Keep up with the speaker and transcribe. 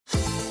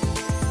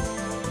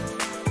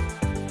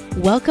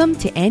Welcome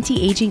to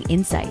Anti-Aging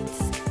Insights,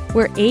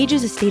 where age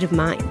is a state of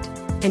mind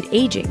and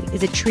aging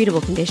is a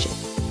treatable condition.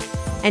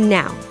 And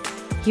now,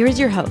 here is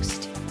your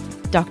host,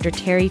 Dr.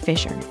 Terry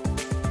Fisher.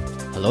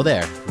 Hello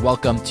there.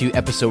 Welcome to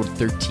episode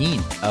 13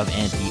 of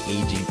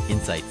Anti-Aging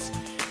Insights.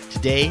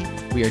 Today,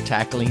 we are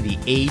tackling the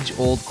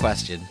age-old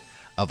question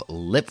of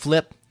lip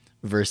flip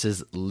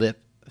versus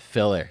lip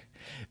filler.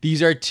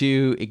 These are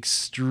two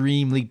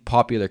extremely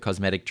popular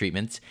cosmetic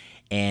treatments,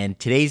 and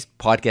today's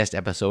podcast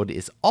episode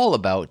is all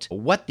about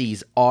what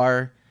these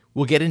are.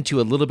 We'll get into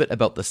a little bit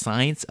about the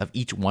science of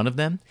each one of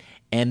them,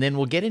 and then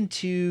we'll get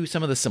into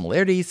some of the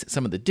similarities,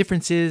 some of the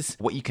differences,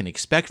 what you can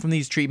expect from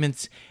these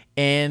treatments,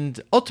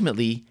 and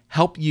ultimately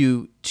help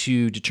you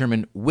to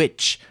determine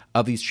which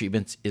of these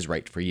treatments is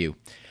right for you.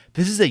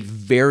 This is a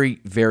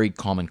very, very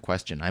common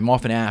question. I'm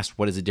often asked,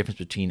 what is the difference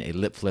between a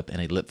lip flip and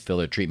a lip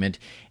filler treatment?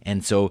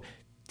 And so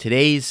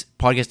today's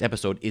podcast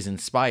episode is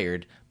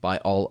inspired by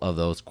all of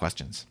those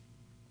questions.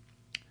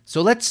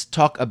 So let's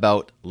talk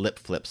about lip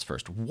flips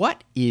first.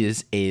 What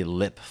is a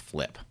lip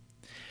flip?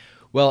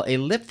 Well, a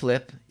lip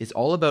flip is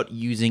all about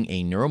using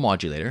a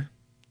neuromodulator,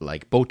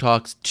 like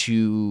Botox,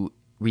 to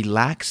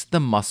relax the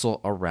muscle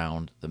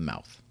around the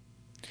mouth.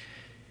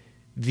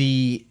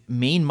 The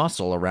main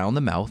muscle around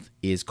the mouth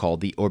is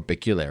called the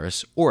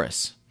orbicularis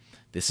oris.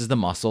 This is the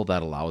muscle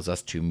that allows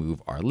us to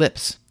move our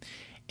lips.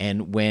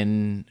 And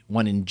when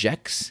one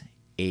injects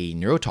a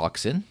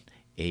neurotoxin,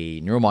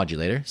 a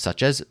neuromodulator,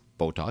 such as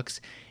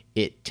Botox,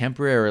 it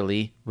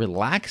temporarily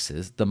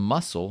relaxes the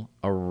muscle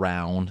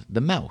around the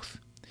mouth.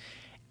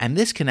 And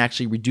this can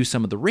actually reduce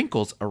some of the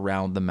wrinkles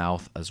around the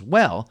mouth as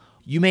well.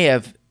 You may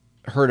have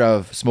heard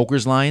of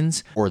smoker's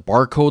lines or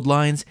barcode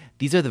lines.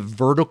 These are the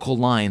vertical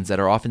lines that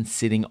are often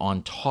sitting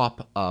on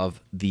top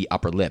of the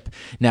upper lip.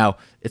 Now,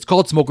 it's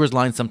called smoker's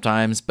line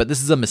sometimes, but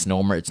this is a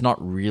misnomer. It's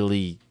not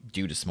really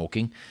due to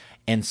smoking.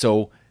 And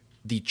so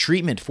the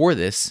treatment for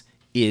this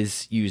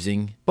is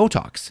using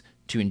Botox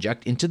to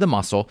inject into the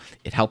muscle.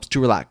 It helps to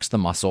relax the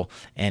muscle,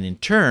 and in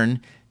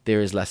turn,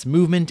 there is less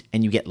movement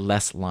and you get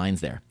less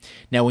lines there.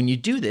 Now, when you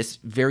do this,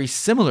 very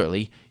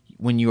similarly,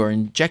 when you are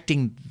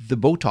injecting the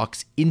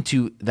Botox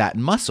into that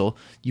muscle,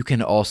 you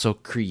can also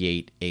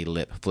create a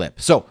lip flip.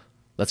 So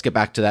let's get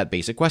back to that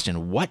basic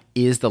question. What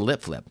is the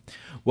lip flip?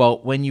 Well,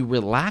 when you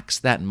relax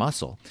that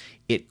muscle,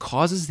 it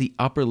causes the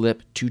upper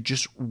lip to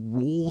just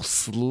roll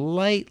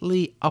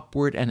slightly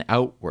upward and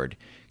outward,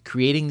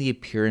 creating the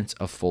appearance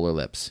of fuller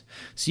lips.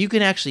 So you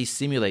can actually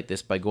simulate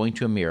this by going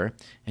to a mirror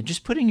and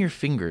just putting your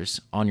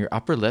fingers on your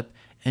upper lip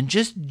and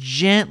just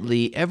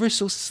gently, ever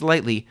so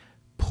slightly,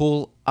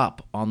 pull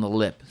up on the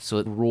lip so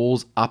it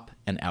rolls up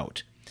and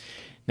out.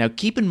 Now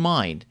keep in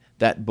mind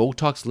that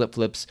Botox lip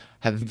flips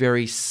have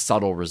very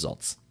subtle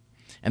results.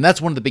 And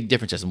that's one of the big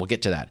differences, and we'll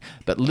get to that.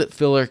 But lip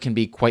filler can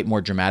be quite more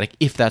dramatic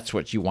if that's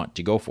what you want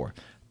to go for.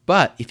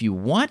 But if you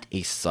want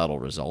a subtle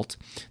result,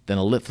 then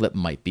a lip flip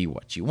might be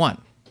what you want.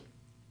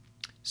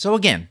 So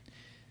again,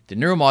 the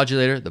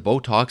neuromodulator, the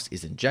Botox,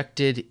 is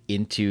injected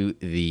into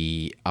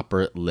the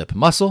upper lip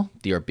muscle,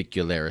 the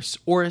orbicularis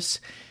oris.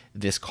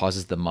 This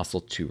causes the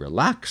muscle to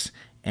relax,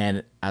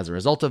 and as a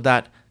result of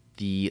that,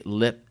 the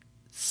lip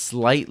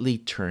slightly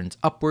turns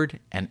upward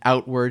and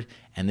outward,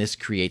 and this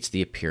creates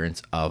the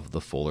appearance of the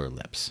fuller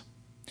lips.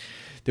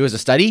 There was a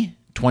study,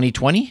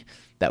 2020,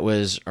 that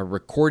was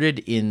recorded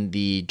in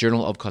the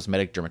Journal of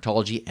Cosmetic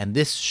Dermatology, and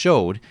this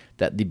showed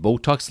that the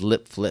Botox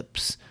lip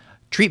flips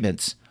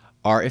treatments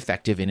are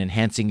effective in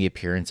enhancing the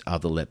appearance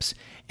of the lips.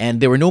 And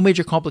there were no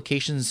major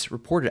complications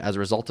reported as a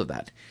result of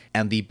that.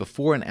 And the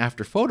before and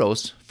after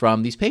photos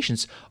from these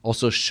patients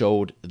also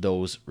showed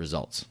those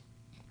results.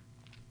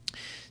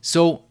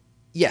 So,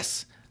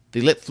 yes,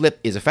 the lip flip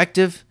is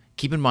effective.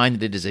 Keep in mind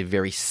that it is a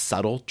very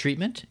subtle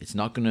treatment. It's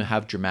not going to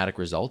have dramatic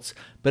results,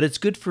 but it's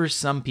good for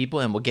some people,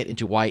 and we'll get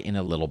into why in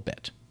a little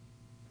bit.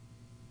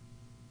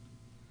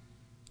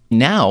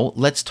 Now,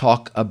 let's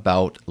talk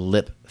about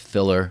lip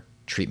filler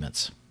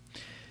treatments.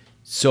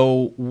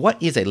 So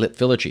what is a lip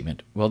filler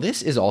treatment? Well,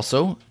 this is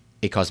also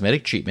a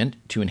cosmetic treatment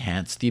to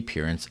enhance the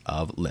appearance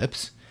of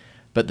lips.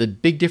 But the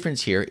big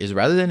difference here is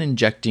rather than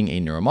injecting a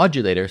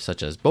neuromodulator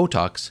such as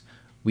Botox,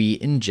 we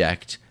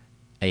inject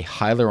a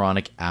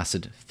hyaluronic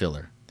acid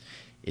filler.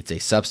 It's a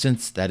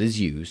substance that is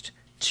used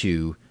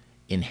to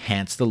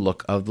enhance the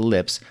look of the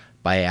lips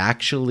by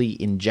actually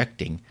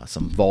injecting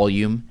some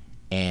volume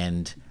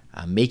and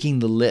making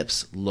the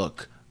lips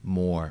look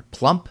more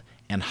plump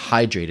and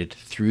hydrated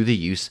through the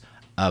use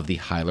of the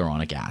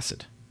hyaluronic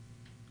acid.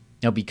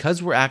 Now,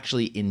 because we're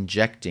actually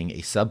injecting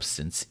a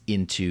substance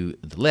into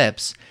the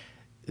lips,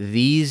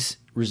 these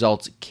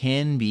results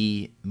can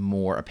be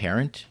more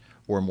apparent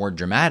or more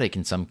dramatic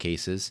in some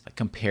cases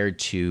compared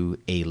to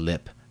a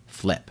lip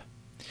flip.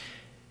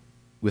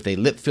 With a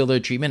lip filler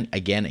treatment,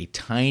 again, a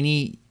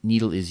tiny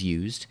needle is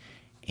used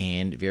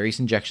and various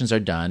injections are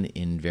done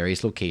in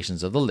various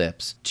locations of the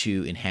lips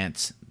to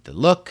enhance the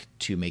look,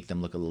 to make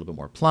them look a little bit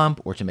more plump,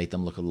 or to make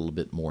them look a little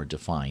bit more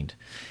defined.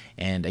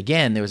 And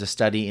again, there was a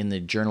study in the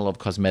Journal of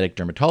Cosmetic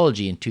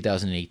Dermatology in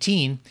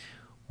 2018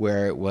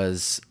 where it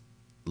was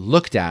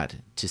looked at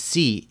to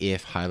see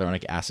if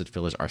hyaluronic acid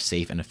fillers are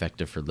safe and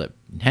effective for lip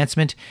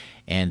enhancement,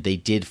 and they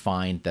did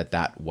find that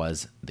that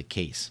was the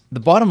case. The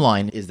bottom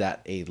line is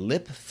that a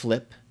lip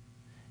flip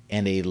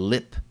and a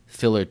lip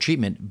filler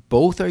treatment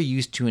both are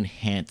used to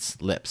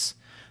enhance lips,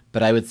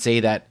 but I would say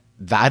that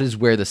that is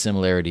where the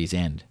similarities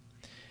end.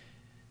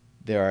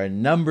 There are a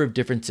number of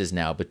differences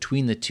now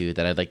between the two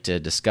that I'd like to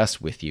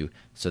discuss with you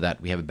so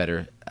that we have a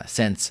better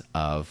sense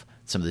of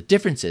some of the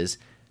differences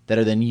that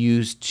are then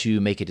used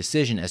to make a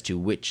decision as to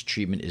which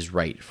treatment is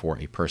right for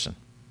a person.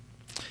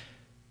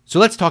 So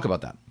let's talk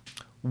about that.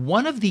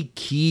 One of the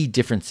key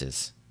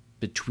differences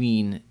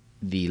between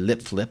the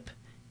lip flip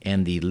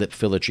and the lip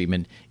filler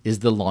treatment is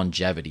the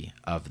longevity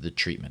of the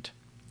treatment.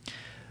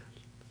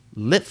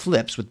 Lip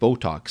flips with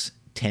Botox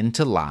tend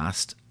to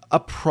last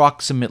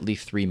approximately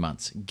 3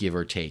 months, give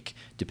or take,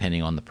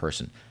 depending on the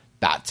person.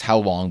 That's how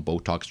long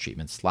Botox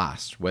treatments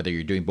last. Whether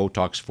you're doing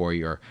Botox for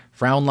your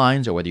frown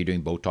lines or whether you're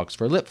doing Botox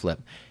for lip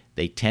flip,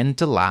 they tend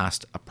to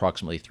last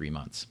approximately 3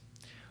 months.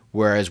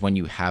 Whereas when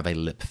you have a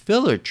lip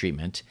filler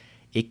treatment,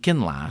 it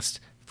can last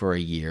for a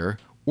year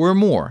or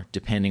more,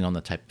 depending on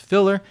the type of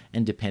filler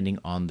and depending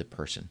on the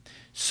person.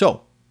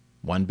 So,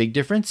 one big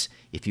difference,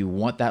 if you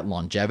want that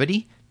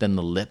longevity, then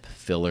the lip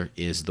filler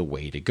is the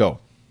way to go.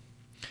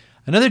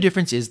 Another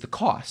difference is the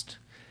cost.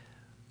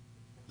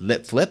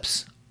 Lip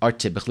flips are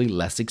typically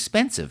less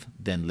expensive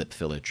than lip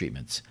filler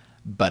treatments.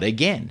 But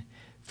again,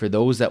 for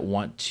those that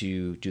want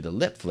to do the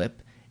lip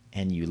flip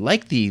and you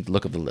like the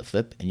look of the lip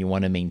flip and you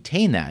want to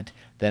maintain that,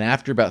 then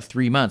after about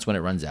 3 months when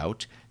it runs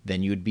out,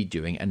 then you would be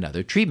doing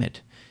another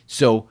treatment.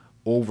 So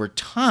over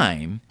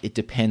time, it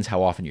depends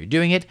how often you're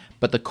doing it,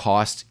 but the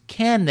cost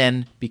can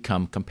then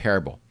become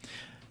comparable.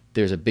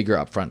 There's a bigger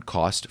upfront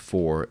cost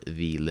for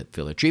the lip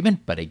filler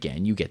treatment, but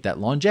again, you get that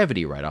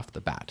longevity right off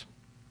the bat.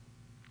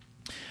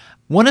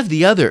 One of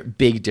the other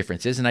big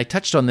differences, and I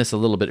touched on this a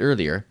little bit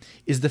earlier,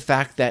 is the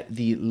fact that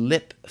the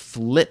lip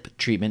flip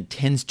treatment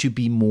tends to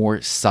be more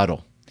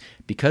subtle.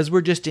 Because we're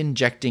just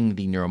injecting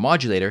the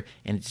neuromodulator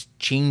and it's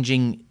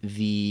changing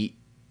the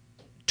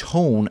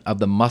tone of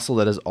the muscle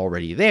that is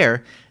already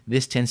there,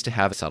 this tends to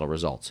have subtle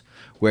results.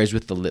 Whereas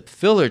with the lip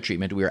filler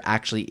treatment, we are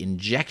actually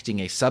injecting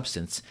a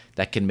substance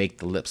that can make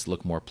the lips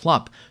look more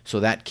plump. So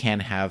that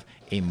can have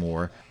a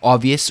more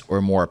obvious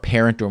or more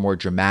apparent or more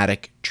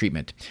dramatic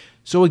treatment.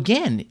 So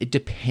again, it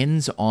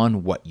depends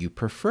on what you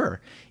prefer.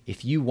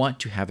 If you want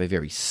to have a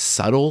very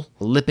subtle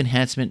lip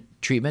enhancement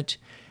treatment,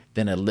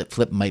 then a lip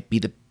flip might be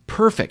the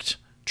perfect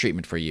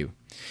treatment for you.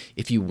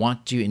 If you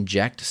want to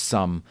inject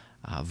some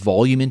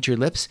volume into your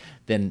lips,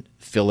 then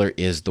filler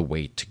is the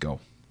way to go.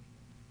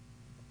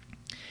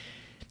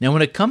 Now,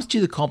 when it comes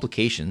to the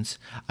complications,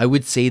 I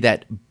would say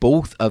that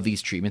both of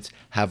these treatments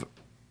have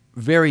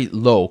very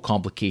low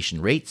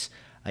complication rates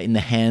in the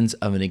hands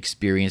of an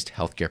experienced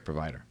healthcare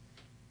provider.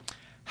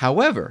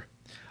 However,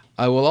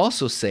 I will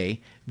also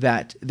say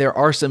that there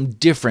are some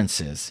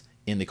differences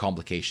in the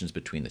complications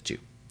between the two.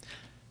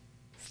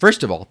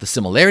 First of all, the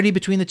similarity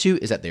between the two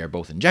is that they are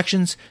both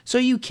injections, so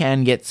you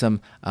can get some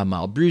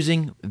mild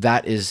bruising.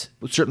 That is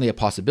certainly a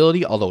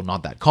possibility, although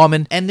not that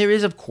common. And there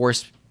is, of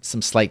course,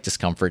 some slight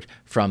discomfort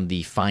from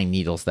the fine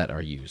needles that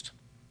are used.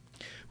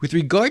 With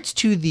regards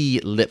to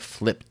the lip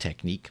flip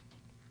technique,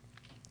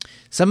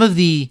 some of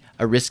the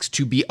risks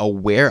to be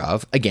aware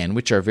of, again,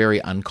 which are very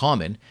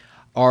uncommon,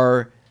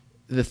 are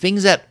the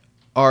things that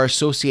are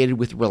associated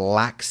with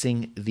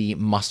relaxing the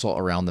muscle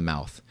around the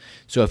mouth.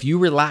 So if you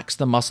relax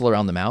the muscle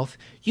around the mouth,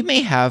 you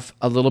may have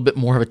a little bit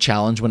more of a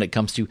challenge when it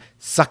comes to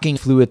sucking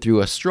fluid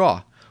through a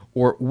straw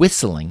or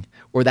whistling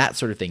or that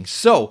sort of thing.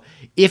 So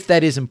if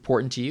that is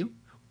important to you,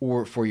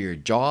 or for your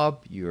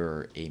job,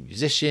 you're a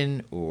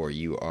musician or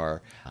you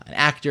are an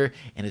actor,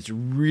 and it's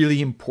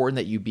really important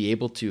that you be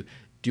able to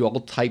do all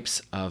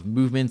types of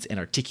movements and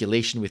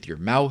articulation with your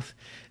mouth,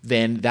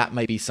 then that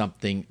might be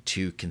something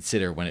to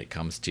consider when it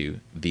comes to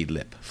the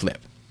lip flip.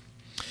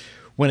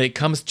 When it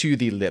comes to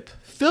the lip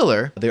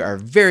filler, there are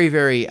very,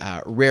 very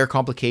rare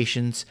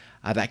complications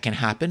that can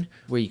happen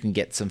where you can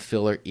get some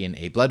filler in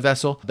a blood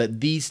vessel,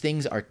 but these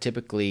things are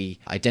typically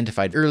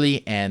identified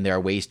early and there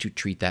are ways to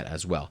treat that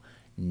as well.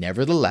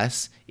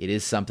 Nevertheless, it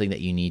is something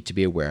that you need to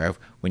be aware of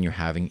when you're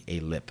having a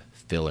lip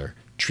filler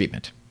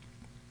treatment.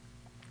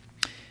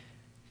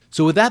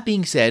 So with that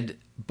being said,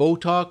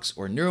 Botox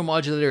or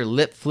neuromodulator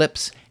lip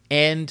flips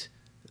and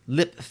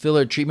lip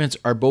filler treatments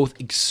are both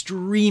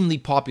extremely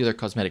popular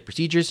cosmetic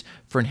procedures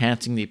for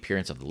enhancing the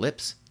appearance of the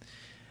lips.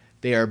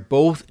 They are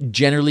both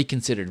generally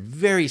considered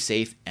very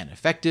safe and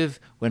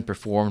effective when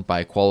performed by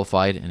a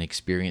qualified and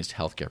experienced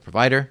healthcare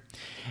provider.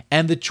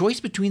 And the choice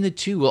between the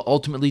two will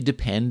ultimately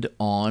depend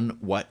on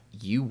what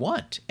you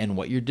want and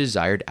what your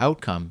desired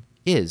outcome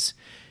is.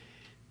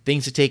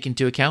 Things to take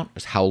into account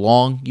is how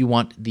long you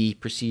want the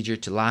procedure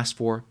to last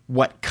for,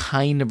 what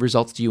kind of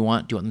results do you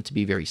want? Do you want them to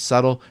be very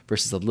subtle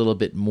versus a little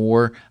bit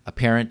more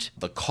apparent?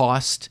 The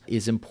cost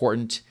is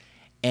important.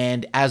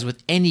 And as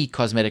with any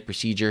cosmetic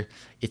procedure,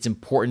 it's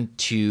important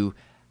to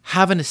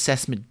have an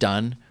assessment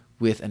done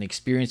with an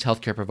experienced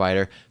healthcare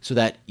provider so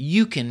that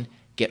you can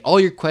get all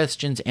your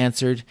questions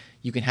answered.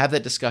 You can have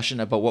that discussion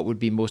about what would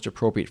be most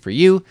appropriate for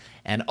you.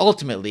 And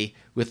ultimately,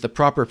 with the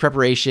proper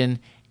preparation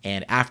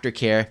and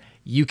aftercare,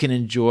 you can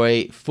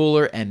enjoy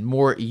fuller and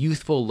more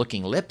youthful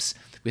looking lips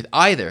with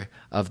either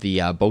of the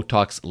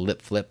Botox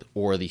lip flip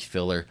or the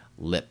filler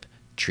lip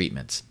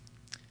treatments.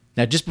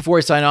 Now, just before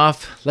I sign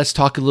off, let's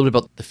talk a little bit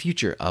about the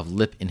future of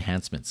lip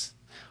enhancements.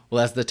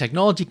 Well, as the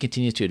technology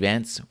continues to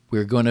advance,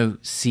 we're going to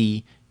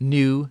see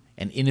new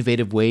and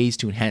innovative ways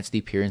to enhance the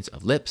appearance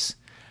of lips.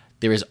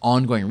 There is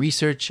ongoing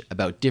research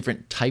about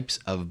different types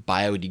of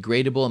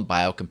biodegradable and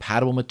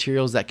biocompatible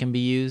materials that can be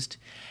used.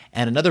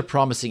 And another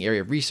promising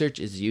area of research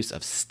is the use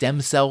of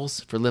stem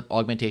cells for lip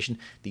augmentation.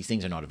 These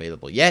things are not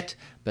available yet,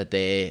 but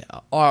they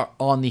are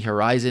on the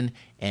horizon,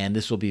 and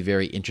this will be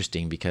very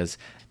interesting because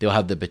they'll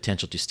have the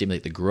potential to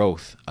stimulate the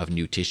growth of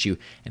new tissue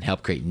and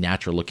help create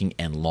natural-looking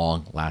and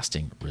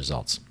long-lasting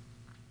results.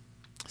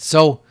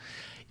 So,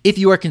 if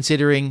you are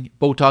considering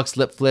Botox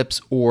lip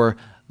flips or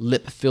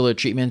lip filler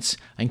treatments,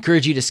 I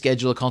encourage you to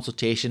schedule a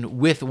consultation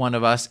with one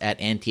of us at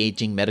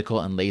Anti-Aging Medical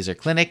and Laser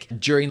Clinic.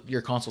 During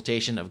your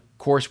consultation, of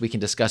course, we can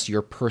discuss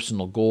your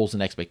personal goals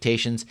and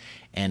expectations,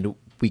 and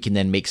we can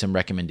then make some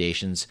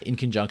recommendations in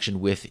conjunction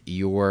with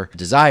your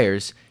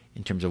desires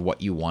in terms of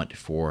what you want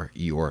for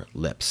your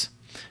lips.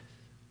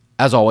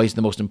 As always,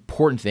 the most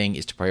important thing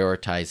is to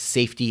prioritize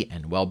safety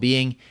and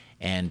well-being,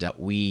 and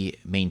we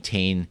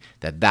maintain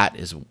that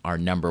is our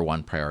number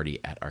one priority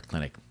at our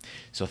clinic.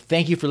 So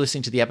thank you for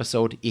listening to the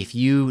episode. If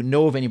you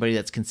know of anybody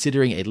that's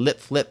considering a lip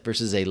flip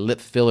versus a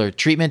lip filler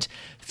treatment,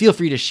 feel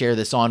free to share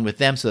this on with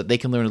them so that they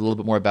can learn a little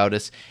bit more about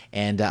us.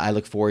 And I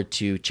look forward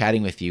to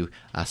chatting with you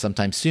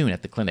sometime soon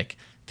at the clinic.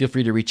 Feel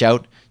free to reach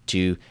out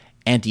to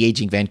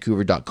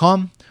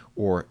antiagingvancouver.com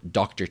or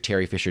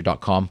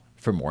drterryfisher.com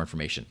for more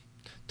information.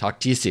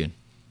 Talk to you soon.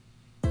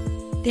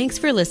 Thanks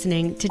for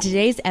listening to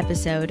today's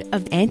episode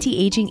of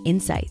Anti-Aging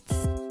Insights.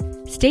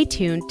 Stay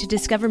tuned to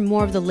discover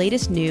more of the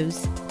latest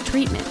news,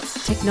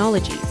 treatments,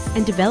 technologies,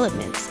 and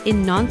developments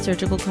in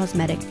non-surgical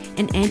cosmetic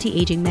and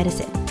anti-aging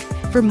medicine.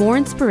 For more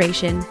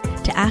inspiration,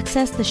 to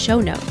access the show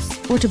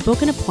notes, or to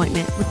book an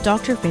appointment with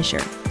Dr.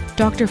 Fisher,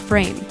 Dr.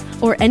 Frame,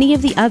 or any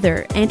of the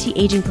other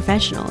anti-aging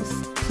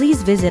professionals,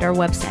 please visit our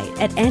website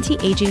at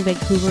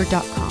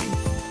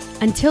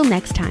antiagingvancouver.com. Until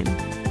next time,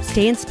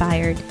 stay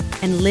inspired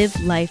and live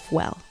life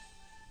well.